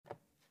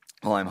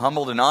Well, I'm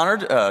humbled and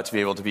honored to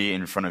be able to be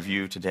in front of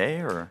you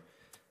today, or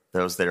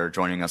those that are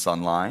joining us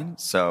online.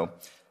 So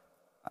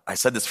I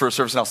said this first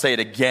service, and I'll say it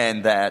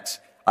again, that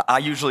I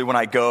usually, when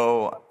I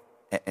go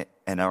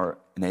and are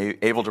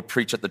able to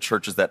preach at the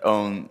churches that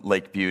own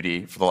Lake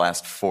Beauty for the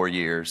last 4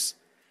 years,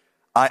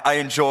 I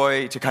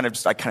enjoy to kind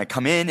of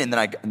come in and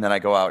then I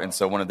go out. And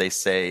so one of they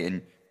say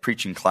in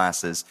preaching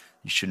classes,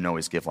 you shouldn't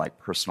always give like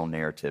personal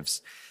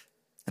narratives.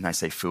 And I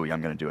say, phooey,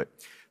 I'm going to do it.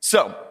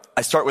 So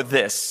I start with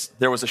this.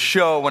 There was a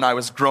show when I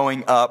was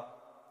growing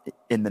up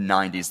in the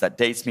 90s that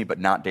dates me, but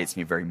not dates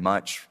me very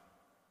much,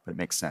 but it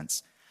makes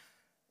sense.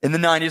 In the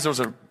 90s, there was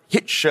a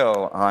hit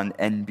show on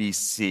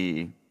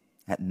NBC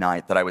at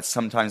night that I would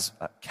sometimes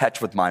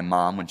catch with my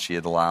mom when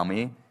she'd allow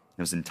me.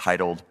 It was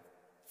entitled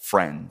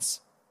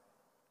Friends.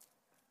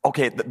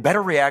 Okay, the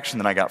better reaction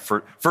than I got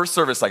for first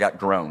service, I got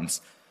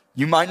groans.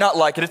 You might not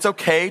like it. It's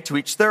okay, to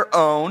each their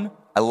own.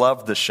 I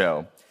loved the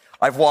show.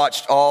 I've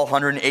watched all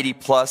 180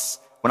 plus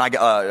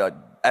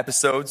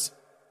episodes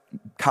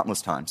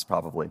countless times,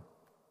 probably.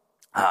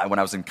 When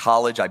I was in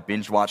college, I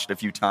binge watched it a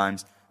few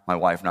times. My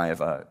wife and I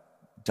have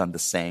done the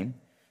same.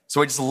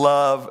 So I just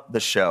love the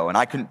show. And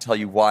I couldn't tell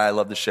you why I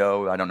love the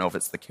show. I don't know if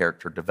it's the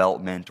character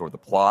development or the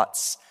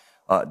plots.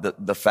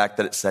 The fact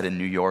that it's set in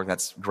New York,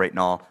 that's great and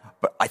all.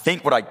 But I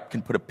think what I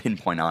can put a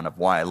pinpoint on of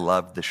why I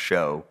love the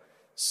show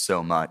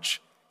so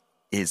much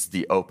is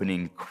the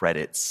opening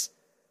credits,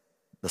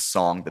 the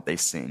song that they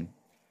sing.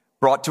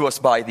 Brought to us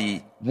by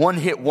the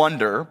one-hit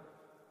wonder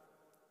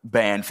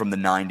band from the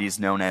 90s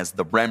known as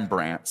the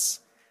Rembrandts.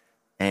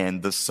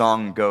 And the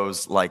song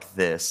goes like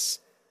this.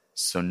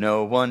 So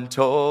no one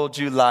told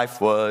you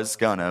life was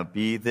gonna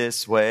be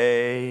this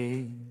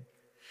way.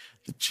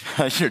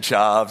 Your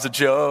job's a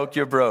joke,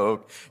 you're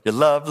broke, your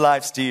love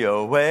life's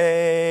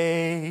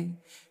DOA.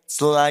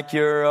 It's like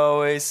you're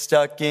always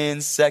stuck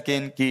in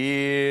second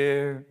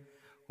gear.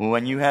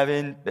 When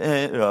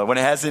it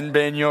hasn't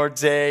been your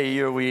day,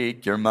 your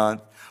week, your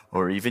month,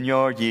 or even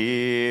your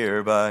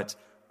year, but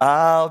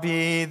I'll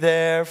be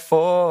there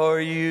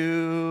for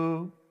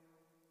you.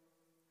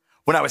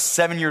 When I was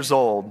 7 years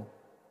old,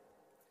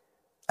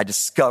 I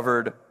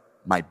discovered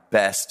my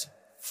best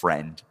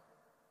friend.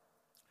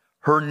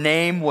 Her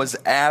name was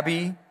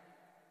Abby.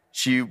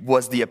 She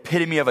was the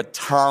epitome of a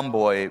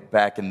tomboy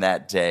back in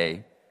that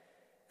day.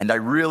 And I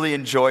really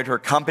enjoyed her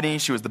company.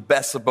 She was the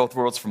best of both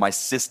worlds for my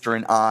sister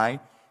and I.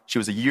 She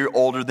was a year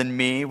older than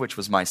me, which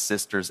was my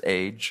sister's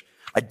age.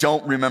 I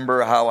don't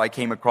remember how I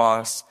came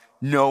across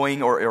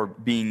knowing or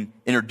being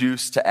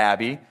introduced to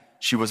Abby.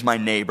 She was my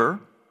neighbor.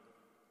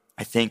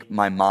 I think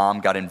my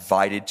mom got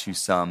invited to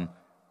some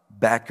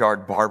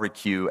backyard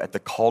barbecue at the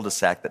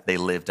cul-de-sac that they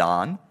lived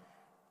on.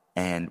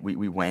 And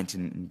we went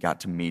and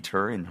got to meet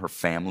her and her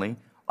family.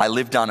 I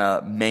lived on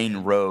a main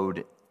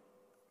road,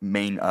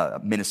 Michigan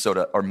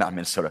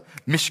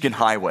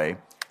Highway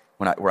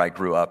where I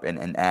grew up.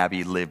 And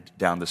Abby lived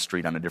down the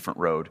street on a different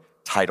road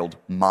titled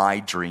My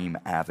Dream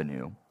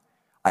Avenue.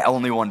 I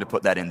only wanted to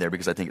put that in there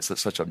because I think it's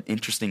such an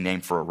interesting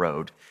name for a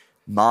road.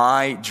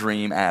 My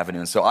Dream Avenue.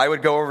 And so I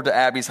would go over to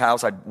Abby's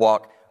house. I'd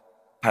walk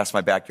past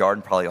my backyard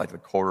and probably like a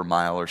quarter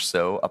mile or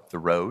so up the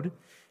road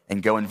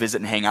and go and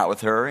visit and hang out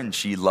with her. And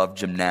she loved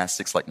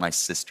gymnastics like my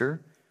sister,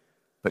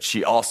 but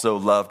she also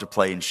loved to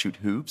play and shoot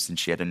hoops. And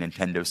she had a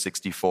Nintendo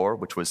 64,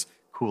 which was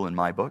cool in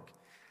my book,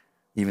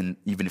 even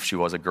if she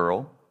was a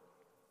girl.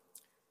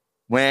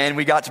 When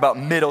we got to about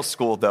middle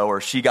school, though,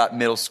 or she got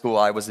middle school,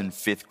 I was in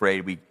 5th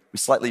grade. We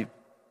slightly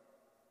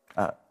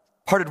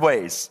parted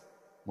ways,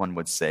 one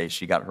would say.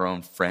 She got her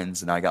own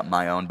friends and I got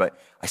my own. But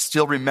I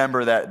still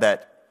remember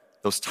that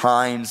those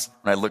times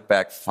when I look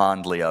back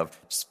fondly of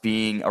just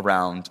being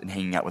around and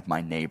hanging out with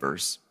my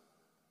neighbors.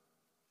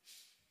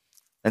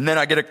 And then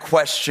I get a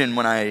question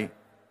when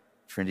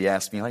Trinity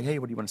asked me, like, hey,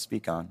 what do you want to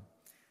speak on?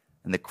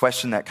 And the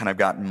question that kind of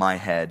got in my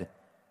head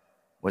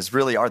was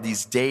really, are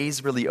these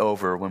days really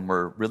over when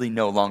we're really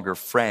no longer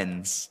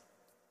friends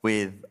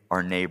with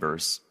our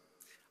neighbors?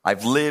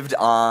 I've lived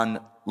on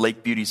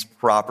Lake Beauty's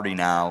property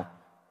now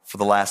for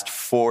the last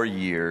 4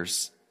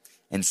 years,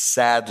 and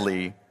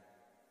sadly,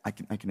 I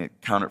can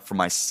account it for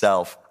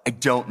myself. I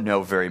don't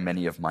know very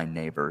many of my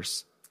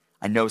neighbors.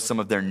 I know some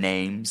of their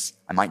names.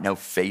 I might know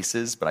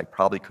faces, but I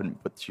probably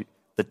couldn't put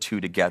the two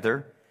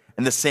together.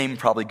 And the same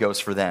probably goes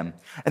for them.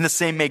 And the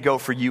same may go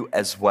for you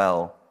as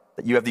well.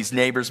 That you have these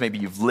neighbors, maybe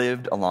you've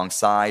lived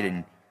alongside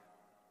and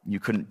you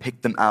couldn't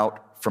pick them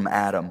out from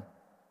Adam.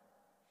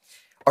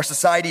 Our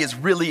society is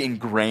really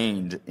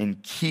ingrained in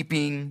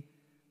keeping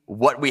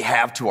what we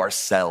have to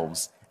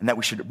ourselves, and that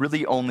we should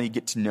really only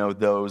get to know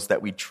those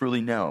that we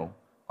truly know.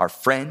 Our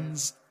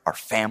friends, our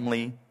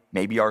family,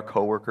 maybe our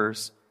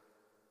coworkers.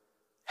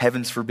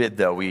 Heavens forbid,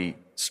 though, we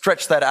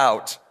stretch that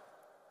out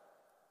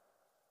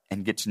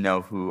and get to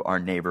know who our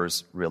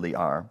neighbors really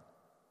are.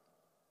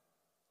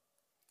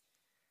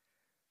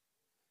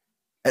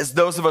 As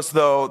those of us,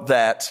 though,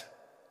 that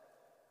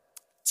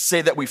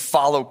say that we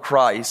follow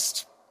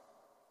Christ,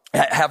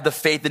 have the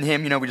faith in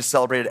him, we just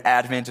celebrated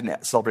Advent and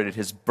celebrated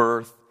his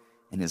birth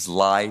and his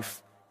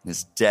life and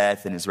his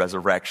death and his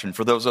resurrection.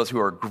 For those of us who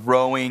are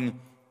growing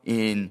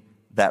in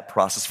that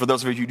process. For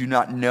those of you who do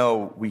not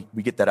know, we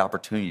get that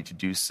opportunity to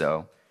do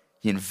so.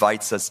 He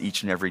invites us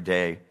each and every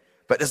day.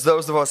 But as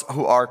those of us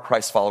who are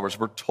Christ followers,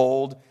 we're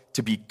told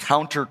to be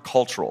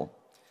countercultural.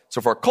 So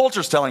if our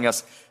culture is telling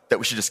us that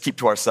we should just keep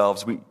to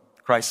ourselves,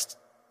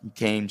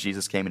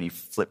 Jesus came and he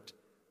flipped,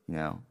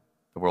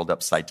 the world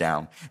upside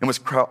down and was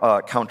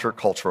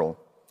countercultural.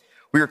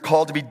 We are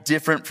called to be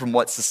different from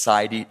what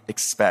society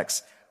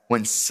expects.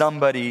 When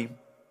somebody,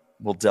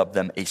 we'll dub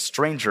them a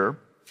stranger,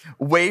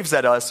 waves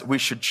at us, we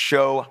should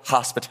show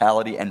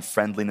hospitality and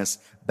friendliness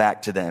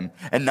back to them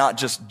and not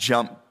just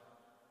jump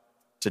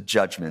to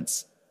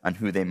judgments on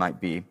who they might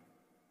be.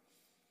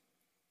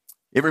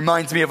 It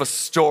reminds me of a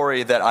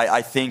story that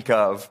I think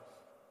of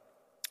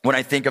when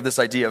I think of this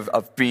idea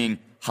of being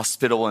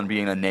hospitable and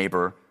being a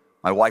neighbor.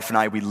 My wife and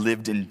I, we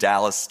lived in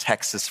Dallas,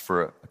 Texas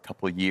for a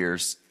couple of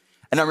years.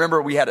 And I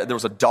remember there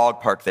was a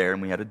dog park there,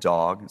 and we had a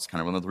dog. It's kind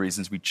of one of the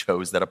reasons we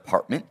chose that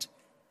apartment.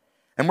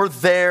 And we're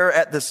there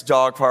at this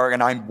dog park,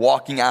 and I'm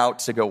walking out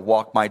to go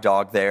walk my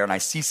dog there, and I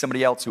see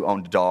somebody else who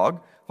owned a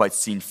dog, who I'd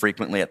seen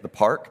frequently at the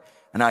park.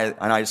 And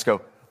I just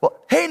go, well,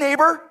 hey,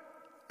 neighbor.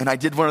 And I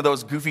did one of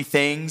those goofy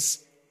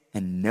things,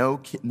 and no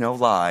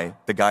lie,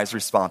 the guy's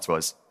response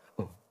was,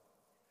 oh.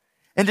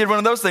 And did one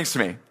of those things to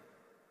me.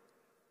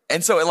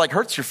 And so it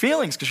hurts your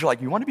feelings because you're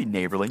like, you want to be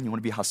neighborly, you want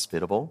to be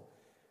hospitable.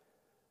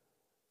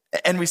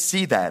 And we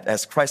see that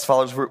as Christ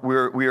followers,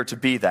 we are to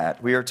be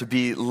that. We are to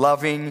be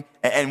loving,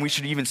 and we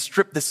should even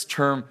strip this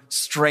term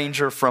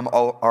stranger from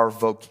our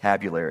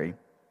vocabulary.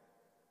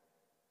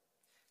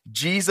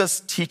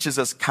 Jesus teaches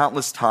us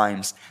countless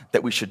times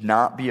that we should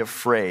not be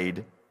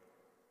afraid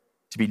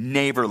to be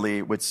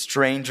neighborly with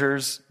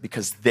strangers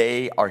because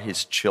they are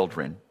his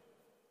children.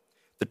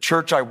 The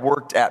church I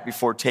worked at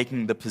before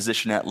taking the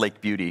position at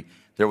Lake Beauty,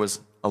 there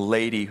was a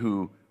lady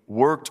who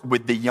worked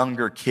with the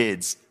younger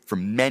kids for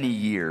many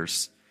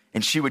years.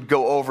 And she would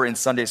go over in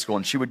Sunday school,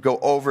 and she would go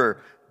over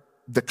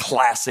the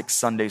classic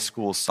Sunday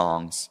school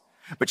songs.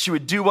 But she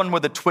would do one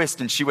with a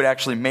twist, and she would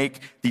actually make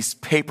these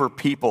paper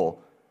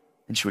people,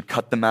 and she would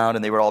cut them out,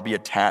 and they would all be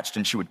attached,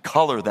 and she would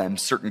color them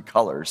certain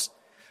colors,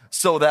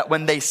 so that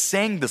when they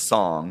sang the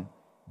song,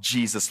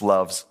 Jesus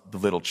Loves the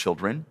Little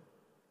Children,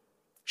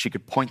 she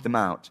could point them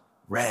out,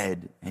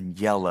 red and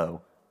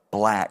yellow,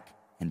 black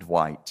and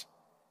white.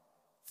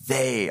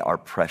 They are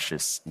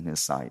precious in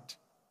his sight.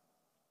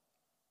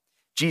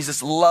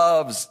 Jesus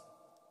loves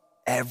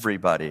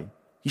everybody.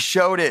 He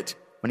showed it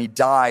when he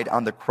died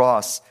on the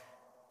cross.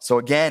 So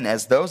again,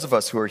 as those of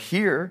us who are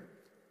here,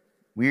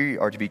 we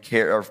are to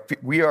care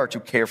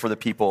for the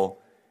people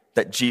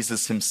that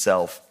Jesus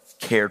himself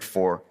cared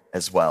for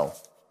as well.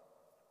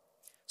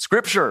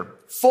 Scripture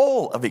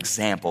full of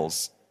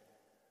examples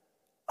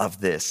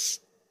of this.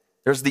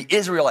 There's the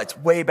Israelites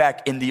way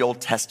back in the Old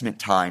Testament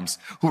times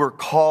who were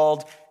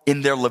called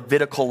in their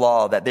Levitical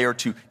law that they are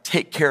to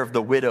take care of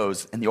the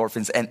widows and the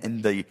orphans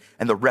and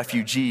the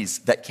refugees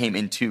that came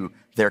into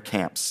their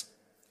camps.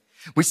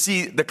 We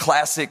see the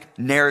classic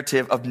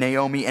narrative of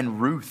Naomi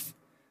and Ruth.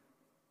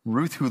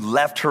 Ruth, who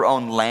left her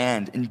own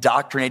land,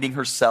 indoctrinating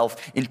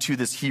herself into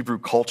this Hebrew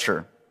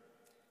culture,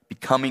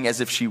 becoming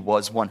as if she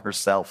was one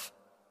herself.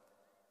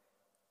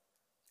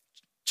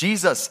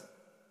 Jesus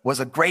was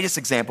the greatest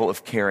example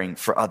of caring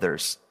for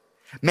others,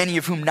 many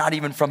of whom not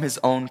even from his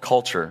own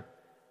culture.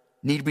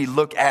 Need we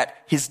look at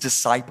his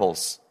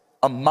disciples,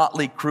 a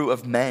motley crew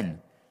of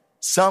men.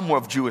 Some were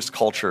of Jewish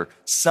culture,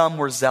 some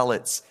were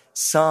zealots,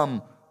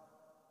 some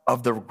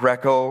of the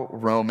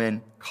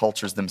Greco-Roman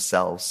cultures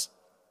themselves.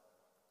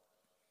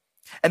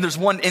 And there's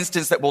one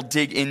instance that we'll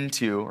dig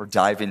into, or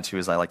dive into,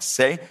 as I like to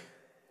say,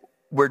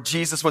 where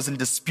Jesus was in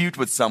dispute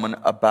with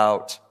someone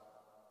about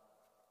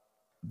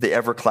the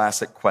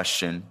ever-classic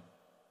question,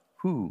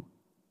 who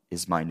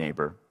is my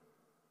neighbor?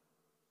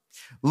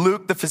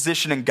 Luke, the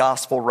physician and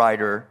gospel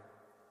writer,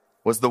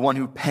 was the one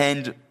who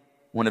penned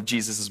one of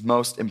Jesus'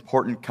 most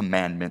important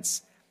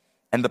commandments.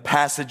 And the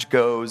passage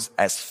goes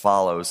as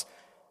follows.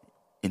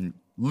 In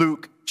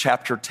Luke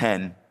chapter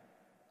 10,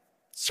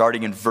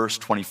 starting in verse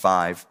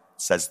 25,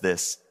 it says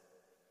this.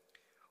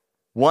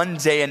 One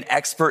day an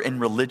expert in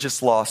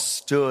religious law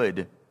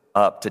stood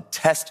up to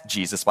test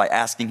Jesus by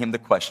asking him the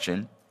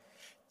question,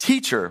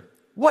 "Teacher,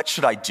 what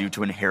should I do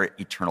to inherit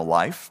eternal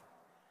life?"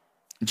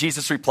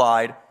 Jesus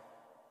replied,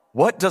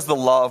 "What does the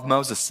law of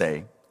Moses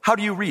say? How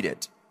do you read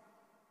it?"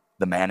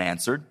 The man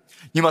answered,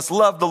 "You must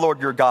love the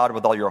Lord your God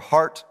with all your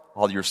heart,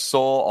 all your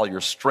soul, all your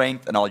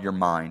strength, and all your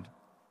mind,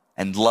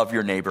 and love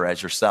your neighbor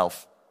as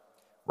yourself."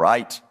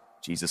 "Right,"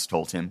 Jesus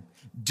told him.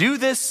 "Do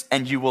this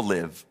and you will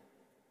live."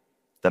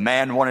 The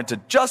man wanted to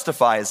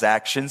justify his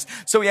actions,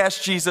 so he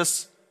asked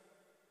Jesus,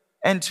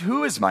 "And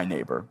who is my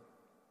neighbor?"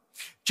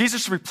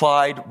 Jesus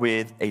replied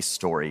with a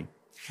story.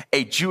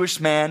 A Jewish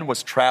man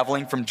was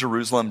traveling from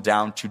Jerusalem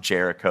down to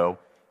Jericho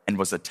and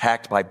was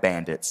attacked by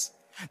bandits.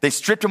 They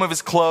stripped him of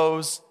his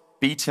clothes,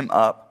 beat him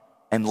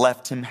up, and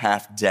left him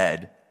half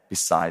dead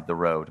beside the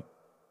road.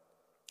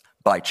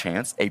 By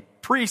chance, a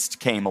priest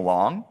came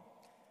along,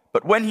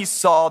 but when he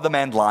saw the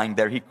man lying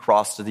there, he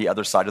crossed to the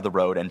other side of the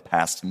road and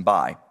passed him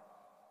by.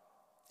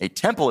 A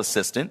temple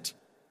assistant,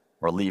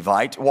 or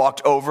Levite,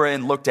 walked over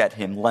and looked at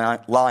him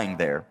lying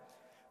there,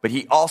 but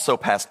he also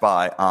passed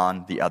by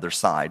on the other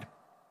side.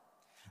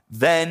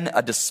 Then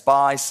a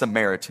despised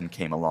Samaritan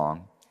came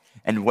along,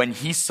 and when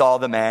he saw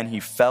the man, he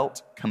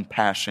felt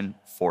compassion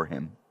for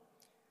him.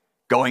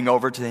 Going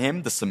over to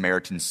him, the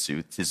Samaritan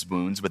soothed his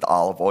wounds with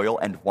olive oil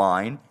and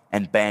wine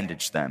and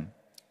bandaged them.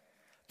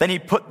 Then he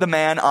put the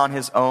man on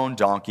his own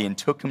donkey and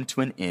took him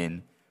to an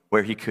inn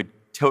where he could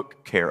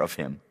take care of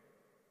him.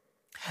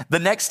 The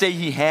next day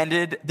he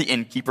handed the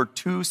innkeeper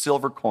 2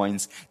 silver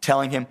coins,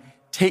 telling him,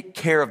 "Take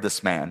care of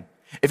this man.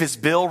 If his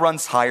bill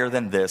runs higher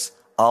than this,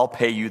 I'll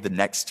pay you the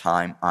next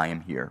time I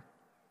am here."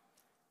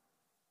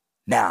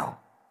 Now,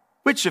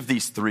 which of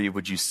these 3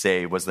 would you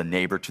say was the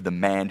neighbor to the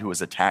man who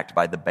was attacked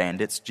by the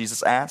bandits?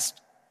 Jesus asked.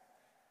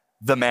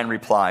 The man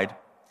replied,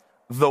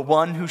 "The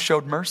one who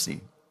showed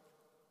mercy."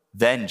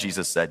 Then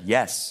Jesus said,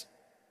 "Yes,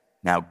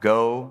 now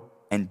go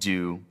and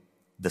do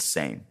the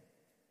same."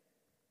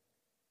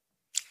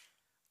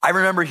 I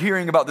remember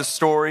hearing about this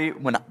story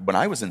when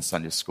I was in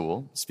Sunday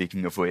school,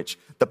 speaking of which,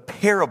 the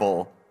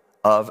parable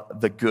of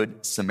the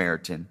Good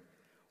Samaritan.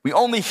 We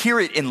only hear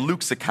it in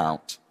Luke's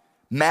account.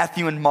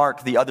 Matthew and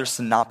Mark, the other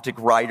synoptic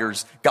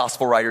writers,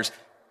 gospel writers,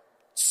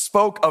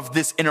 spoke of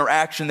this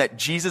interaction that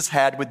Jesus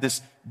had with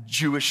this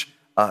Jewish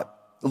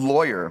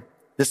lawyer,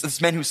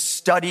 this man who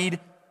studied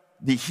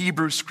the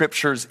Hebrew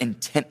scriptures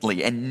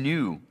intently and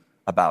knew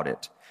about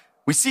it.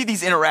 We see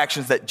these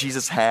interactions that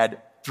Jesus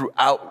had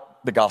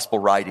throughout the gospel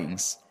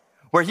writings,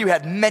 where he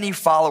had many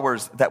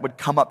followers that would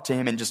come up to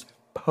him and just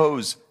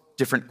pose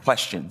different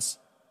questions.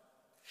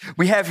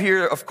 We have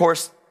here, of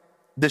course,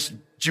 this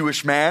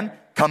Jewish man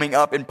coming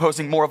up and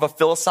posing more of a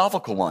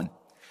philosophical one,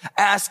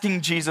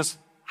 asking Jesus,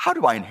 "How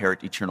do I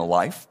inherit eternal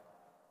life?"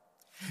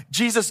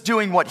 Jesus,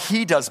 doing what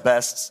he does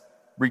best,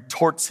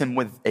 retorts him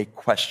with a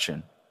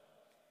question.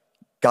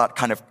 God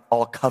kind of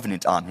all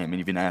covenant on him and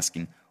even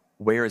asking,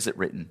 "Where is it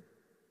written?"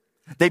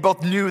 They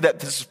both knew that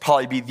this would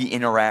probably be the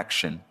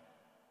interaction.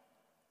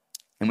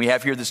 And we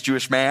have here this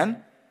Jewish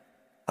man,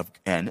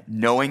 and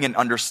knowing and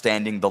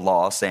understanding the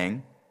law,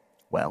 saying,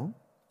 "Well,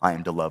 I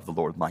am to love the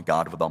Lord my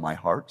God with all my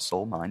heart,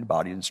 soul, mind,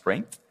 body, and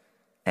strength,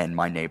 and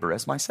my neighbor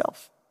as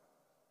myself."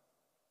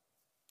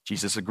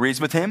 Jesus agrees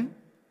with him.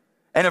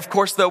 And of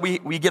course, though,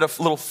 we get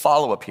a little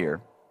follow-up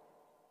here.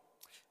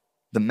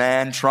 The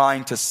man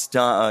trying to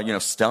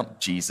stump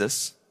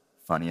Jesus,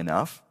 funny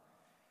enough,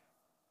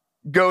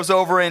 goes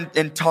over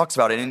and talks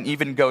about it, and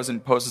even goes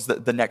and poses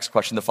the next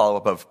question, the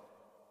follow-up of,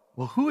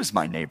 "Well, who is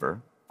my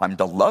neighbor? If I'm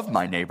to love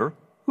my neighbor,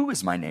 who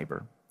is my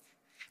neighbor?"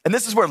 And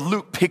this is where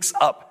Luke picks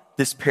up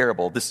this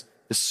parable, this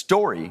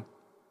story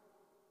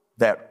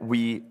that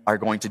we are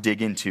going to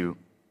dig into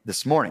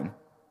this morning.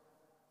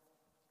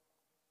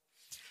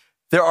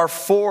 There are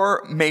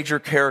 4 major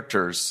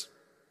characters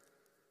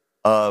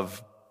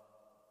of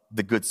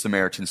the Good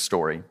Samaritan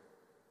story.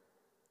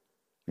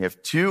 We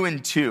have 2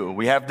 and 2.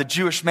 We have the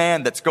Jewish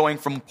man that's going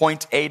from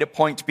point A to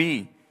point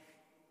B.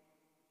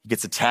 He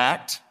gets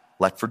attacked,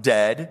 left for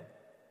dead.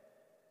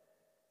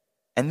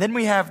 And then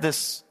we have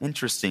this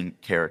interesting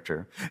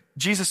character.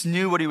 Jesus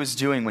knew what he was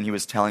doing when he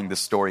was telling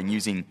this story and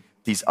using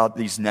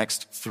these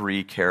next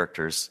 3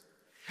 characters.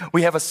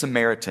 We have a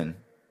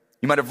Samaritan.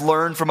 You might have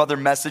learned from other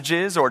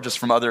messages or just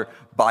from other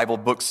Bible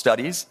book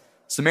studies.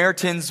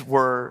 Samaritans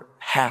were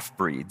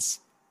half-breeds.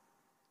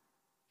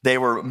 They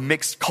were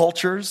mixed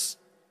cultures.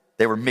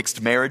 They were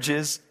mixed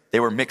marriages. They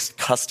were mixed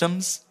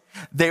customs.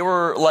 They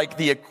were like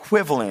the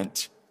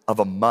equivalent of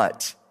a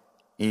mutt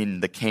in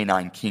the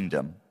Canine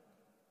kingdom.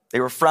 They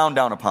were frowned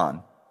down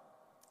upon.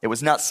 It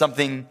was not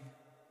something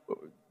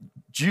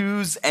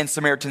Jews and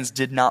Samaritans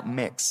did not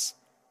mix.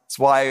 That's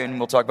why, and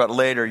we'll talk about it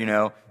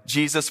later,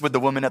 Jesus with the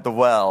woman at the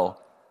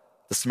well,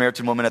 the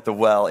Samaritan woman at the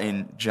well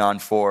in John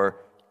 4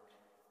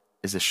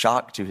 is a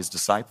shock to his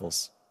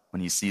disciples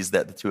when he sees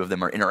that the 2 of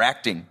them are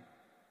interacting.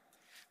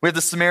 We have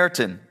the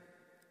Samaritan,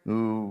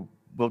 who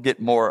we'll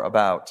get more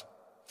about.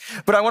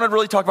 But I want to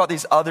really talk about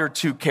these other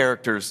 2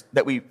 characters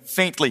that we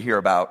faintly hear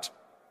about.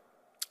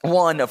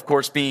 One, of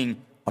course,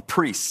 being a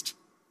priest.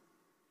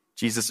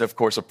 Jesus, of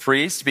course, a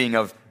priest, being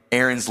of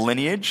Aaron's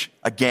lineage,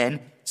 again,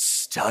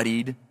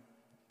 studied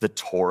the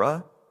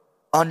Torah,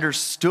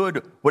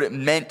 understood what it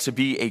meant to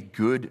be a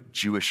good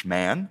Jewish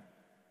man,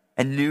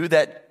 and knew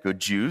that good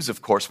Jews,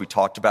 of course, we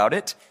talked about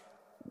it,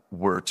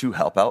 were to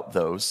help out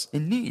those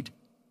in need.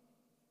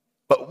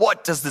 But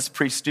what does this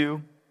priest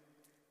do?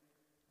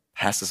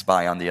 Passes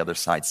by on the other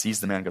side,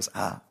 sees the man, and goes,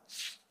 "Ah."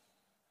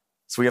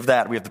 So we have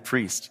that. We have the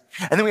priest.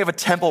 And then we have a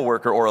temple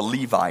worker or a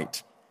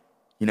Levite.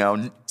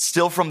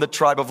 Still from the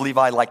tribe of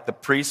Levi like the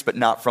priest, but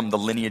not from the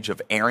lineage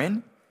of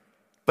Aaron.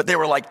 But they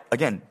were like,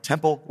 again,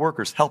 temple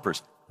workers,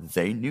 helpers.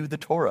 They knew the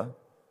Torah.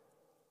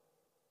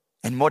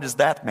 And what does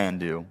that man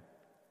do?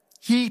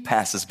 He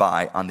passes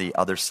by on the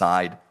other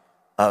side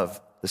of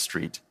the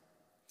street.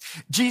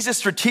 Jesus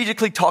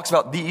strategically talks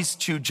about these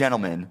 2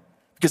 gentlemen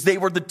because they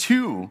were the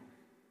 2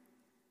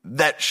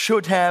 that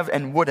should have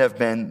and would have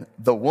been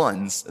the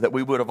ones that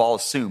we would have all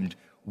assumed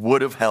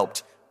would have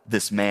helped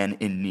this man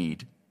in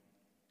need.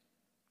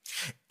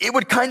 It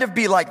would kind of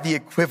be like the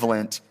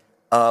equivalent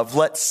of,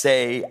 let's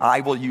say,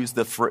 I will use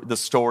the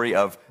story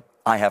of,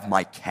 I have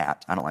my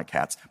cat. I don't like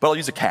cats, but I'll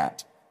use a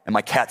cat. And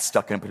my cat's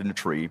stuck up in a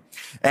tree.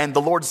 And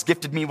the Lord's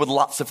gifted me with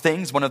lots of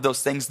things. One of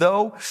those things,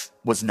 though,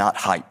 was not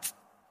height.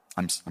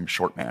 I'm a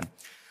short man.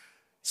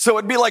 So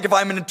it'd be like if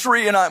I'm in a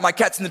tree and my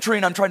cat's in the tree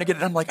and I'm trying to get it.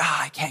 And I'm like,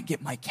 I can't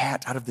get my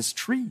cat out of this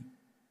tree.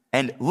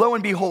 And lo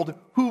and behold,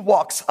 who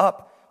walks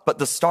up but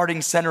the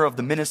starting center of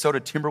the Minnesota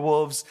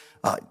Timberwolves,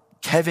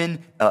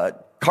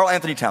 Karl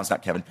Anthony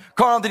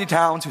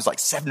Towns, who's like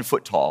 7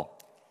 foot tall.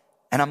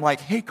 And I'm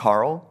like, hey,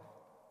 Karl,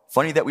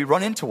 funny that we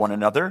run into one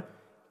another.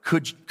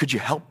 Could you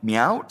help me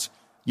out?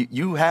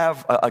 You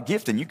have a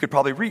gift and you could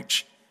probably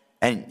reach.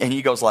 And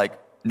he goes like,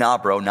 nah,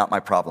 bro, not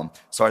my problem.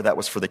 Sorry, that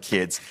was for the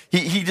kids.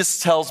 He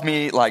just tells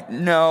me like,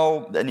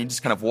 no, and he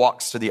just kind of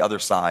walks to the other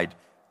side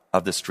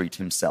of the street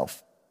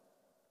himself.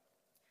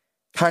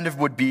 Kind of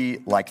would be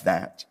like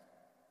that.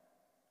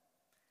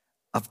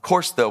 Of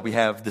course, though, we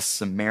have the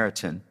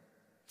Samaritan,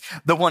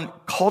 the one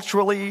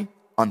culturally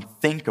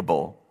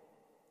unthinkable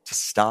to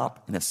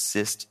stop and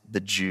assist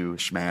the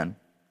Jewish man.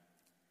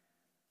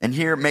 And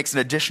here it makes an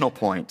additional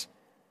point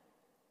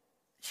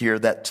here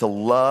that to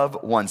love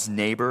one's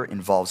neighbor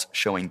involves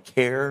showing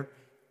care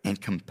and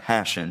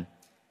compassion,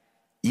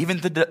 even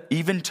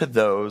to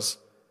those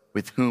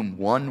with whom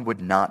one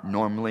would not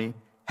normally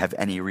have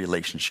any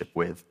relationship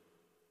with.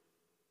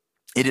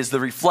 It is the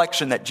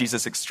reflection that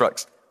Jesus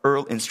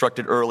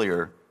instructed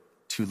earlier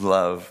to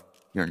love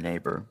your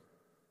neighbor.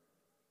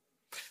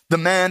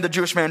 The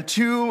Jewish man,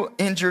 too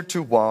injured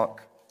to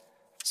walk.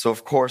 So,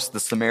 of course, the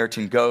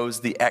Samaritan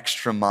goes the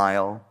extra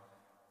mile,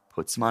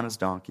 puts him on his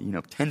donkey,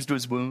 tends to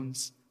his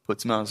wounds,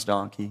 puts him on his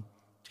donkey,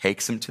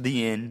 takes him to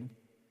the inn,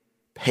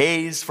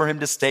 pays for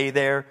him to stay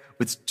there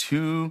with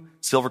 2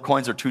 silver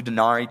coins or 2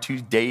 denarii,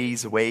 2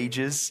 days'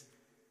 wages.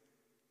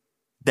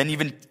 Then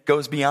even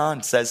goes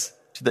beyond, says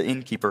to the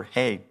innkeeper,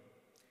 hey,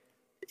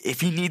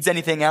 if he needs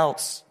anything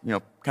else,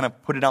 kind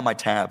of put it on my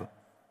tab.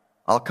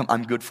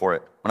 I'm good for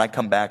it. When I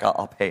come back,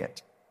 I'll pay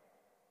it.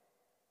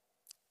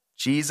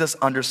 Jesus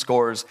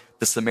underscores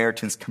the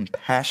Samaritan's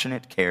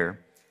compassionate care,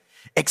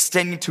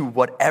 extending to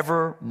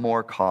whatever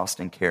more cost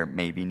and care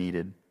may be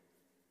needed.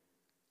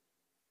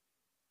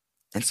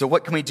 And so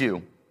what can we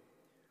do?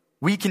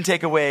 We can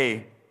take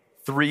away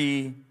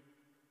 3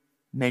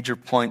 major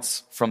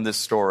points from this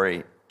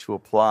story to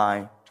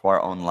apply to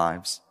our own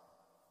lives.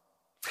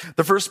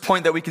 The first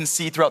point that we can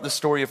see throughout the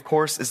story, of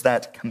course, is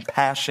that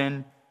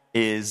compassion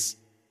is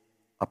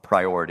a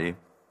priority.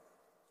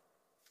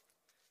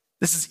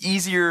 This is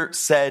easier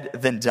said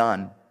than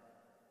done.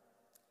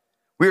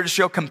 We are to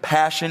show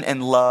compassion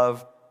and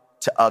love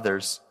to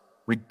others,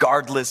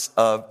 regardless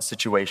of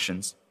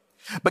situations.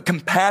 But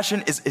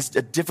compassion is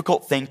a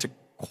difficult thing to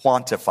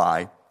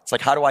quantify. It's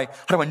like, how do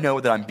I know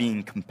that I'm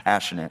being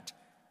compassionate?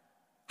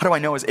 How do I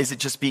know? Is it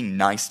just being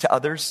nice to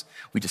others?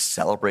 We just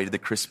celebrated the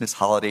Christmas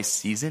holiday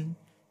season.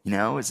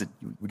 Is it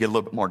we get a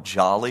little bit more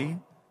jolly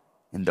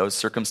in those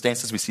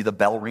circumstances? We see the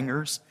bell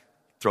ringers,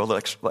 throw a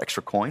little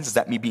extra coins. Is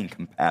that me being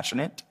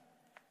compassionate?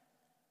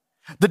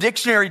 The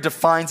dictionary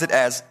defines it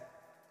as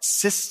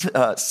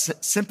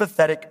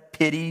sympathetic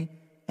pity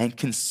and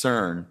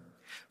concern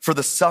for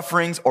the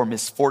sufferings or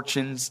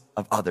misfortunes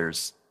of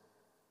others,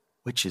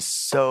 which is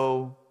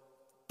so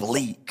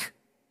bleak.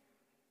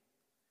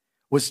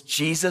 Was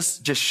Jesus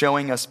just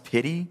showing us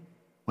pity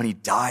when he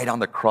died on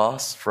the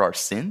cross for our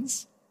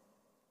sins?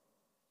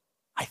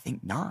 I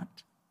think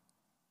not.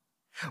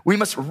 We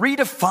must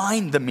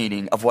redefine the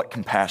meaning of what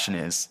compassion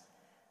is.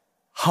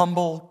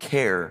 Humble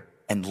care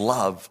and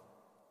love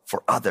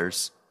for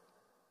others.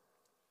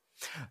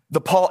 The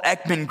Paul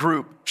Ekman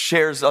Group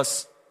shares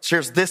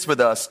this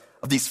with us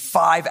of these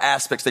 5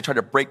 aspects. They try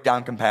to break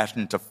down compassion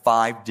into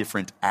 5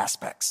 different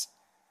aspects.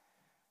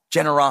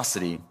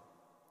 Generosity,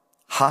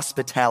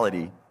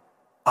 hospitality,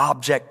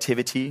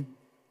 objectivity,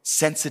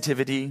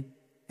 sensitivity,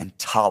 and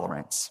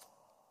tolerance.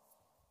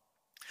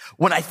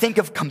 When I think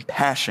of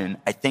compassion,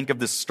 I think of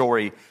this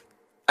story.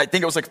 I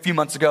think it was like a few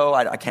months ago.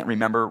 I can't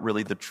remember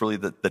really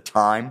the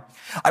time.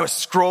 I was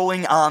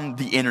scrolling on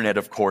the internet,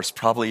 of course,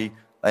 probably,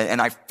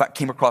 and I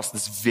came across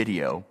this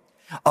video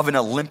of an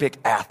Olympic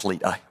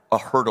athlete, a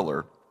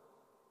hurdler.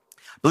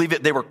 I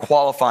believe they were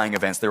qualifying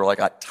events. They were like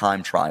at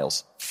time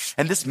trials.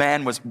 And this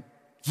man was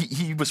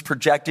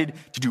projected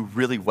to do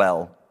really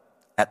well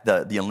at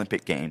the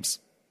Olympic Games.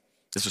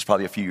 This was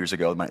probably a few years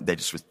ago. They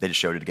just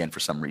showed it again for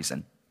some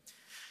reason.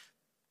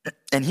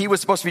 And he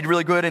was supposed to be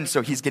really good, and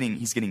so he's getting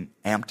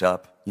amped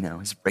up.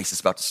 His race is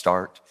about to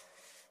start.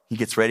 He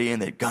gets ready, and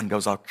the gun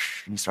goes off,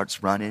 and he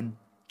starts running,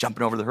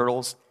 jumping over the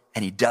hurdles,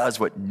 and he does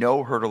what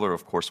no hurdler,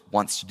 of course,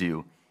 wants to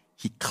do.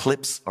 He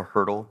clips a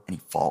hurdle, and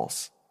he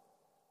falls.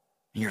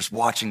 And you're just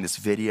watching this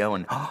video,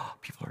 and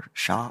people are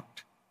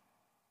shocked.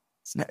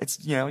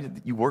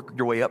 You work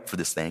your way up for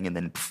this thing, and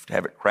then to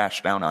have it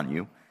crash down on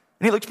you.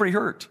 And he looks pretty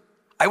hurt.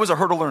 I was a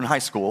hurdler in high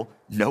school.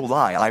 No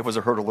lie, I was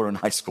a hurdler in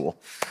high school.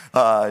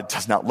 It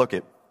does not look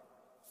it.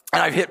 And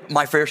I've hit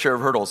my fair share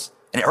of hurdles,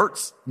 and it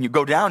hurts. And you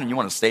go down, and you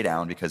want to stay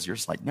down because you're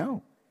just like,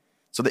 no,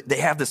 So they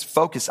have this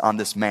focus on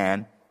this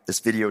man, this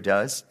video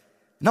does.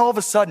 And all of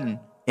a sudden,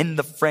 in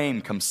the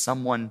frame comes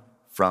someone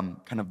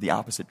from kind of the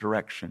opposite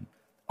direction,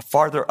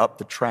 farther up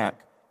the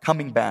track,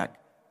 coming back.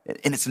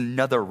 And it's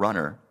another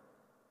runner.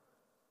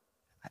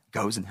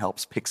 Goes and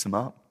helps, picks him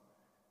up.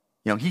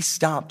 He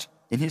stopped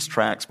in his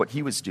tracks what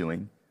he was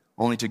doing,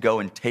 only to go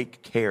and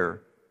take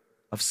care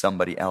of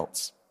somebody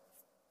else.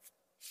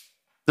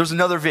 There's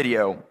another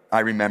video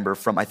I remember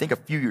from, I think, a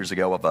few years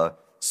ago of a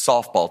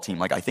softball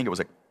team. I think it was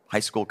a high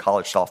school,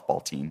 college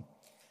softball team.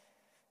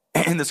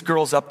 And this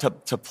girl's up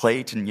to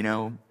plate,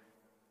 and,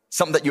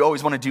 something that you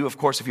always want to do, of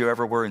course, if you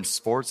ever were in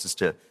sports, is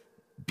to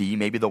be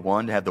maybe the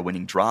one to have the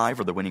winning drive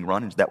or the winning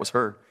run, and that was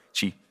her.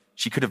 She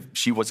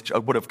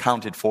would have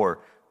counted for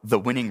the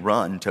winning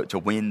run to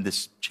win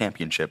this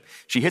championship.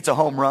 She hits a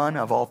home run,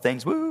 of all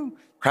things. Woo!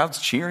 Crowd's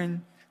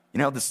cheering.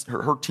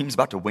 Her team's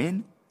about to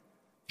win.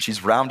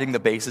 She's rounding the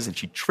bases, and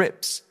she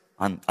trips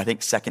on, I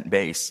think, second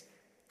base.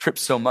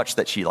 Trips so much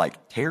that she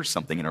tears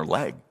something in her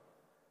leg.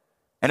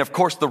 And of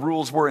course, the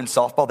rules were in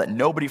softball that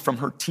nobody from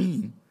her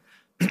team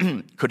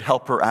could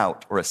help her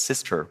out or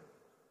assist her.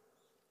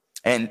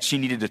 And she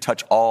needed to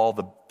touch all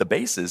the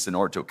bases in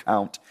order to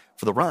account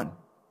for the run.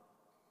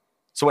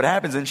 So what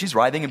happens, and she's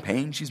writhing in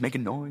pain, she's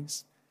making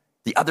noise.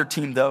 The other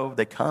team, though,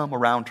 they come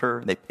around her,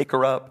 and they pick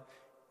her up,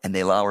 and they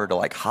allow her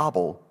to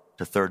hobble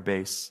to third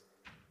base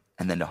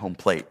and then to home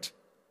plate.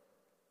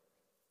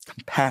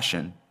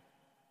 Compassion,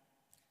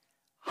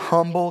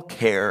 humble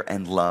care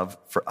and love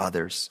for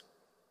others.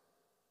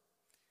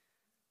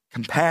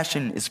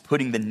 Compassion is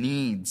putting the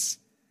needs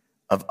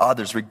of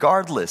others,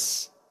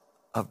 regardless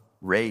of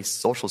race,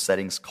 social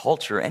settings,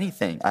 culture,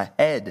 anything,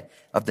 ahead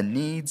of the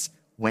needs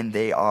when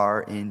they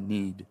are in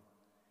need.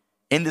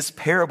 In this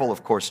parable,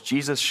 of course,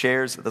 Jesus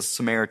shares the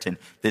Samaritan,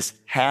 this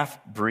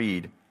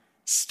half-breed,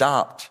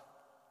 stopped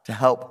to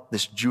help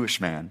this Jewish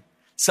man,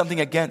 something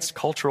against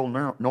cultural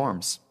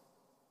norms.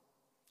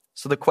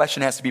 So the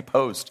question has to be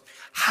posed,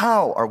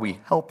 how are we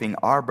helping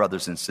our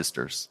brothers and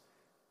sisters?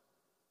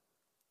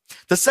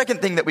 The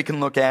second thing that we can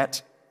look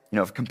at,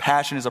 if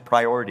compassion is a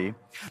priority,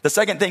 the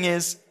second thing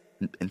is,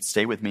 and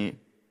stay with me,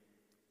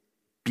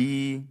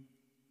 be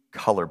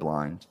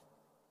colorblind.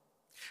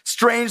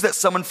 Strange that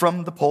someone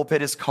from the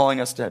pulpit is calling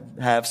us to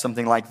have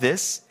something like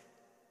this.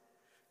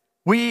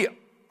 We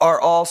are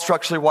all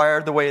structurally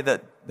wired the way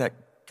that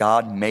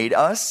God made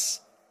us,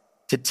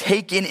 to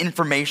take in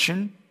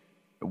information,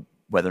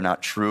 whether or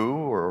not true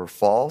or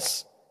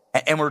false,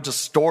 and we're to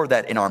store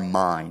that in our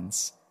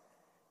minds.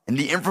 And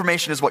the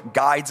information is what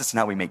guides us in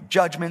how we make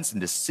judgments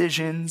and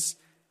decisions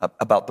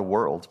about the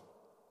world.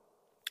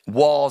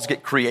 Walls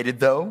get created,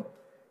 though,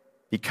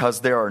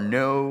 because there's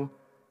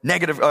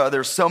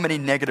so many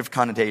negative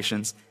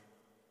connotations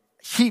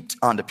heaped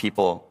onto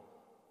people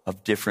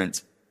of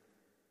different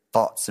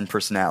thoughts and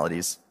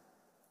personalities.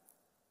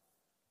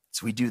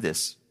 So we do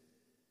this.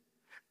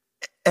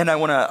 And I'm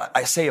going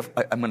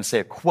to say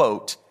a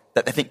quote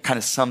that I think kind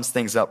of sums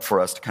things up for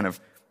us to kind of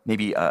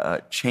maybe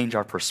change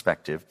our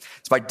perspective.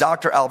 It's by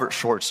Dr. Albert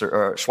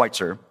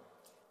Schweitzer.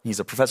 He's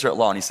a professor at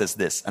law, and he says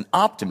this: an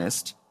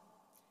optimist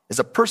is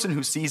a person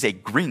who sees a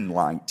green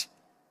light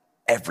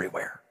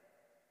everywhere,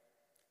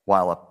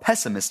 while a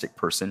pessimistic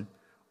person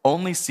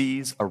only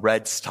sees a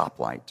red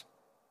stoplight.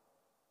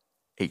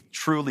 A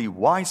truly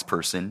wise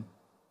person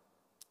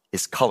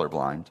is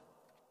colorblind.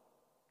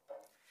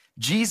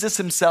 Jesus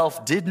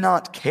himself did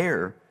not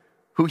care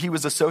who he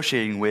was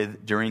associating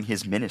with during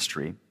his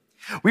ministry.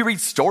 We read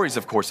stories,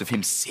 of course, of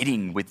him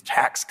sitting with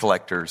tax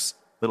collectors,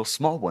 little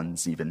small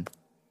ones even,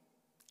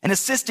 and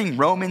assisting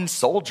Roman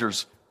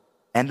soldiers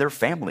and their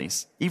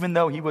families, even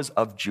though he was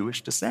of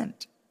Jewish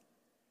descent.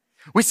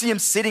 We see him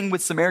sitting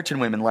with Samaritan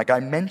women, like I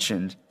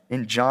mentioned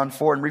in John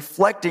 4, and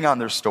reflecting on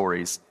their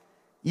stories,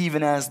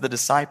 even as the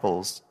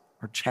disciples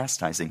are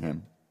chastising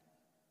him.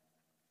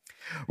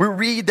 We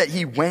read that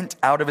he went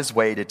out of his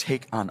way to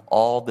take on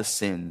all the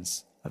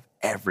sins of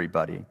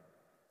everybody,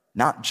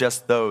 not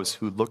just those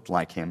who looked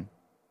like him.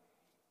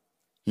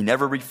 He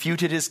never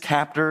refuted his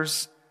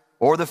captors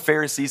or the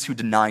Pharisees who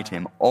denied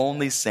him,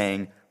 only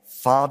saying,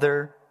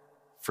 "Father,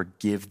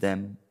 forgive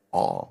them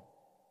all."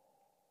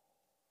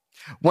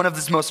 One of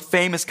his most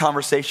famous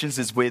conversations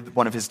is with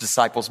one of his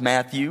disciples,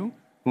 Matthew,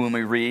 whom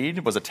we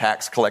read was a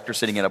tax collector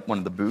sitting at one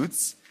of the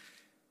booths.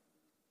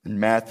 And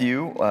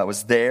Matthew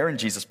was there, and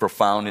Jesus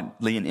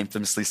profoundly and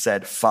infamously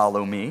said,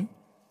 "Follow me."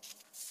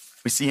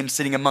 We see him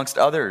sitting amongst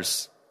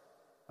others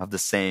of the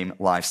same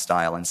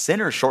lifestyle and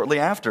sinners shortly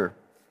after.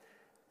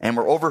 And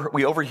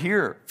we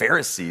overhear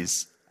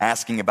Pharisees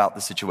asking about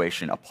the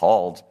situation,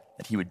 appalled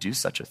that he would do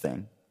such a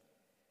thing.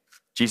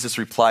 Jesus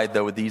replied,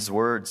 though, with these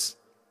words: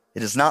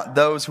 "It is not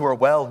those who are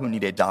well who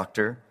need a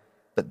doctor,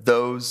 but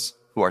those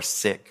who are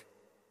sick.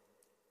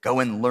 Go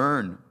and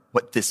learn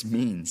what this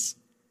means.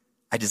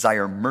 I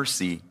desire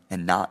mercy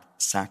and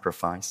not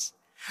sacrifice.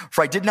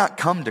 For I did not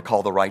come to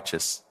call the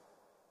righteous,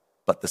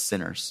 but the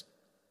sinners."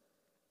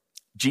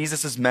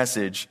 Jesus'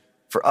 message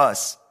for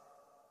us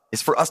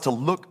is for us to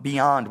look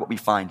beyond what we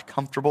find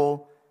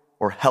comfortable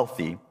or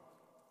healthy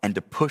and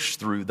to push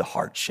through the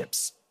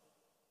hardships.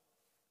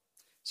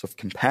 So if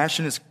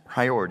compassion is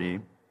priority,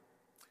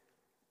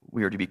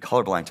 we are to be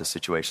colorblind to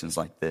situations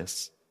like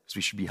this, because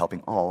we should be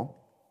helping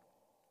all.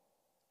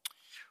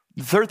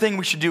 The third thing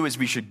we should do is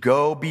we should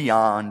go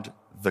beyond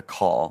the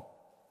call.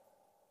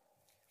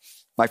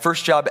 My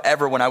first job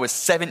ever when I was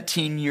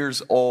 17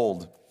 years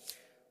old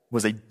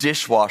was a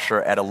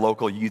dishwasher at a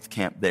local youth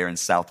camp there in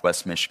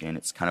Southwest Michigan.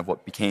 It's kind of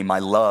what became my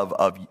love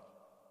of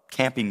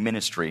camping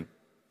ministry.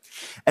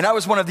 And I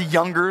was one of the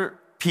younger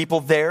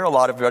people there.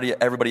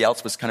 Everybody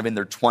else was kind of in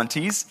their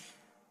 20s.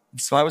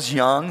 So I was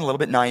young, a little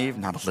bit naive,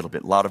 not a little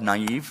bit, a lot of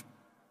naive.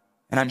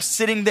 And I'm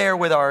sitting there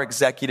with our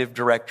executive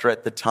director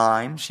at the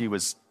time.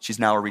 She's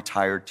now a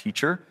retired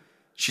teacher.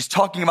 She's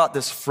talking about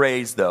this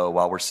phrase, though,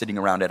 while we're sitting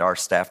around at our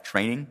staff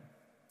training.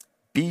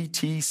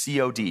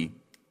 BTCOD.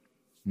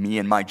 Me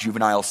and my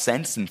juvenile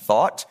sense and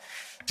thought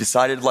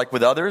decided, like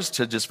with others,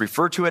 to just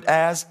refer to it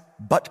as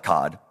butt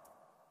cod.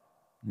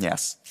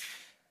 Yes.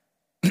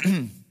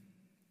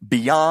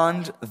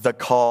 Beyond the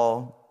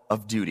call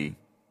of duty.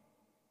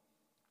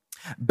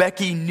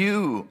 Becky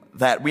knew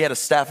that we had a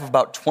staff of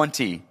about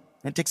 20, and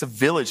it takes a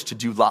village to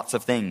do lots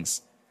of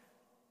things.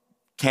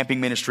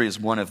 Camping ministry is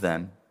one of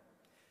them.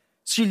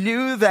 She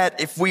knew that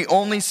if we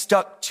only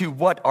stuck to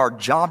what our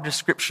job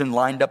description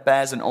lined up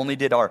as and only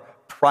did our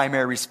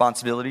primary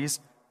responsibilities,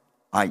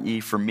 i.e.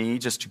 for me,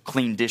 just to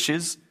clean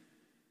dishes,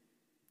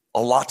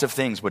 a lot of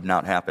things would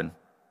not happen.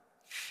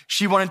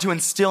 She wanted to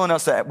instill in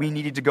us that we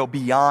needed to go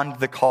beyond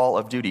the call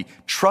of duty,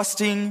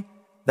 trusting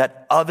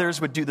that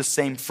others would do the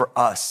same for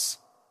us.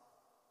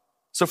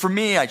 So for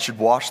me, I should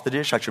wash the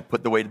dish, I should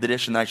put the weight of the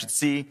dish, and then I should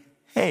see,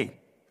 hey,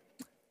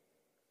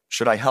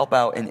 should I help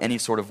out in any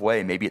sort of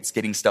way? Maybe it's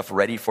getting stuff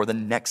ready for the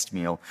next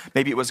meal.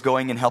 Maybe it was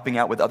going and helping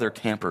out with other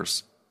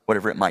campers,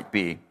 whatever it might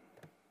be.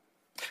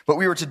 But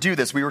we were to do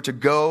this. We were to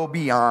go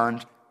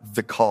beyond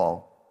the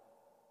call.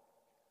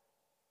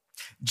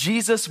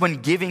 Jesus,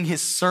 when giving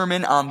his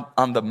sermon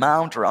on the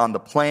mount or on the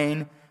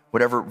plain,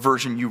 whatever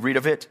version you read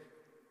of it,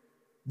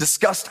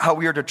 discussed how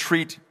we are to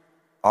treat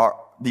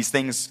these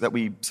things that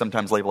we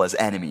sometimes label as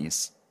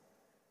enemies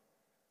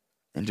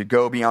and to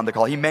go beyond the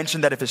call. He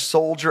mentioned that if a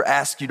soldier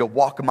asked you to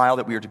walk a mile,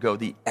 that we are to go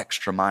the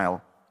extra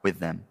mile with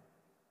them.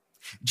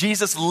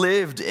 Jesus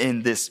lived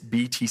in this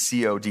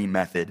BTCOD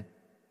method.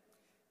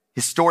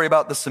 His story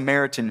about the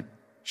Samaritan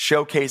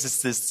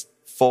showcases this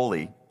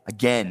fully.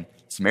 Again,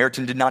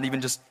 Samaritan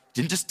didn't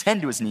just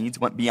tend to his needs,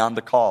 went beyond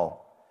the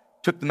call,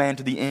 took the man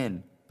to the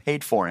inn,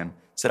 paid for him,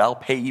 said, I'll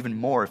pay even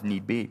more if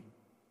need be.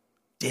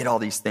 Did all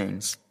these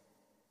things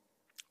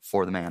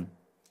for the man.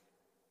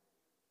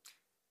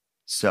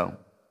 So,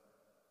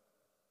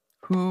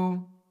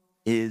 who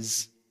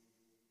is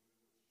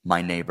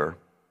my neighbor?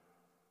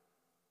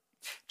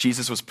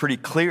 Jesus was pretty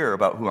clear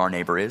about who our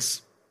neighbor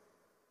is.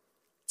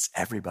 It's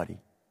everybody.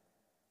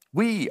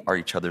 We are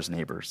each other's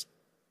neighbors.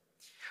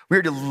 We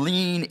are to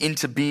lean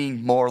into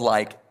being more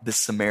like the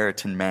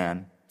Samaritan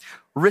man,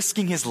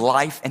 risking his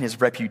life and his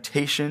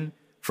reputation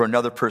for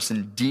another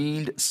person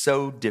deemed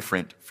so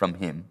different from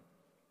him.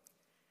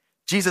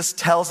 Jesus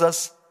tells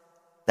us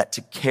that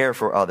to care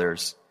for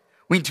others,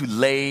 we need to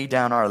lay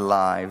down our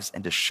lives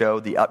and to show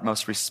the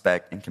utmost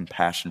respect and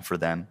compassion for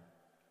them,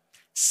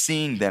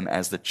 seeing them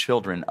as the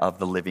children of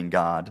the living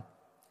God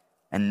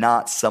and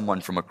not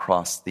someone from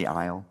across the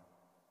aisle.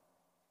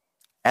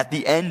 At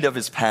the end of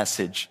his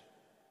passage,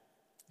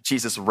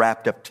 Jesus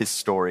wrapped up his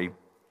story,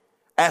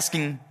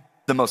 asking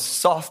the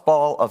most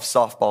softball of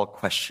softball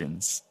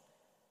questions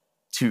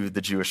to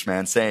the Jewish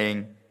man,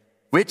 saying,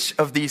 which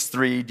of these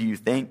three do you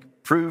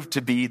think proved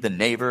to be the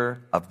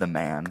neighbor of the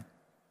man?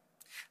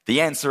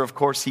 The answer, of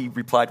course, he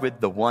replied with,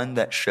 the one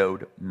that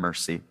showed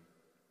mercy.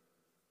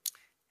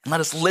 And let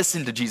us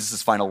listen to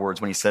Jesus' final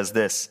words when he says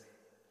this.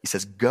 He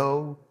says,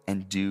 go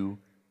and do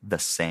the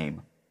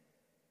same.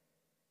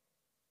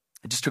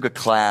 I just took a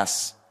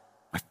class,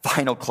 my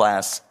final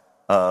class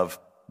of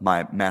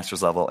my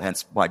master's level,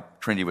 hence why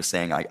Trinity was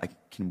saying I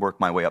can work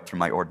my way up through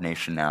my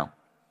ordination now.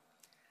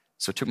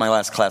 So I took my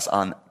last class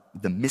on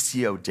the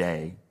Missio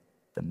Dei,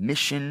 the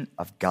mission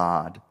of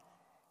God.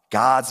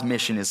 God's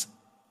mission is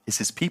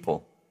his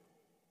people,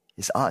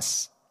 is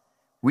us.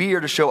 We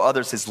are to show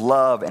others his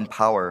love and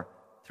power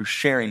through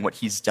sharing what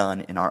he's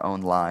done in our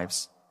own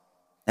lives.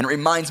 And it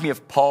reminds me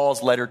of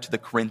Paul's letter to the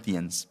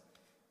Corinthians.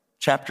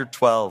 Chapter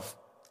 12,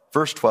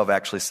 verse 12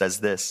 actually says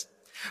this.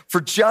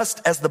 For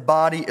just as the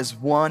body is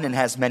one and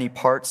has many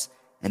parts,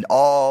 and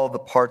all the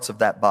parts of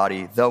that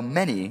body, though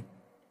many,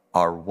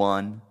 are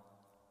one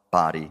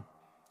body,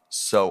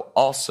 so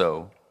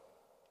also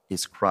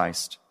is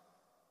Christ.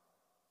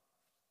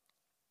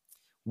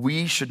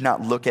 We should not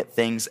look at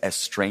things as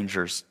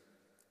strangers,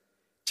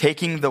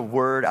 taking the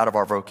word out of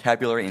our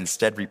vocabulary,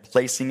 instead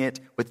replacing it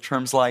with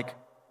terms like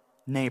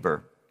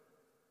neighbor,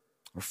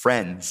 or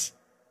friends,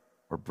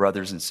 or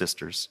brothers and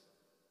sisters.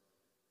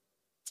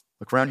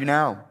 Look around you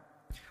now.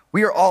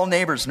 We are all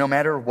neighbors, no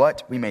matter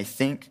what we may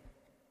think,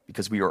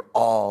 because we are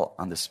all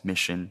on this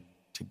mission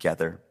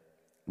together.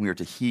 We are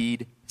to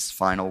heed his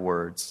final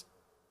words.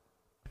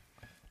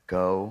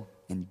 Go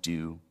and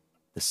do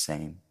the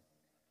same.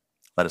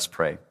 Let us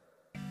pray.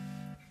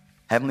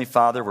 Heavenly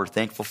Father, we're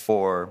thankful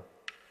for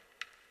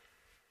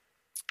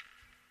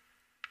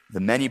the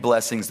many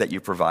blessings that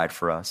you provide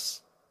for us.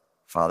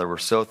 Father, we're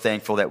so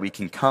thankful that we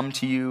can come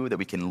to you, that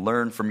we can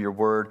learn from your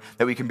word,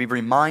 that we can be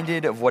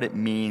reminded of what it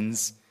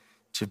means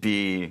to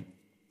be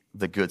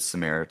the Good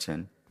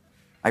Samaritan.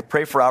 I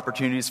pray for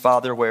opportunities,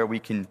 Father, where we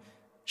can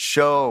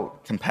show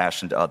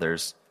compassion to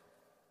others,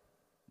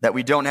 that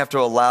we don't have to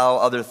allow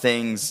other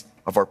things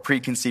of our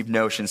preconceived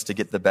notions to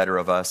get the better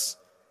of us,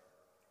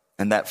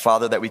 and that,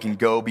 Father, that we can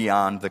go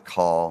beyond the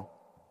call,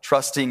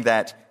 trusting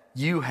that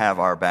you have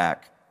our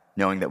back,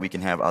 knowing that we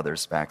can have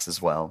others' backs as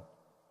well.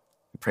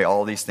 We pray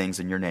all these things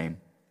in your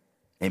name.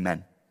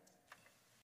 Amen.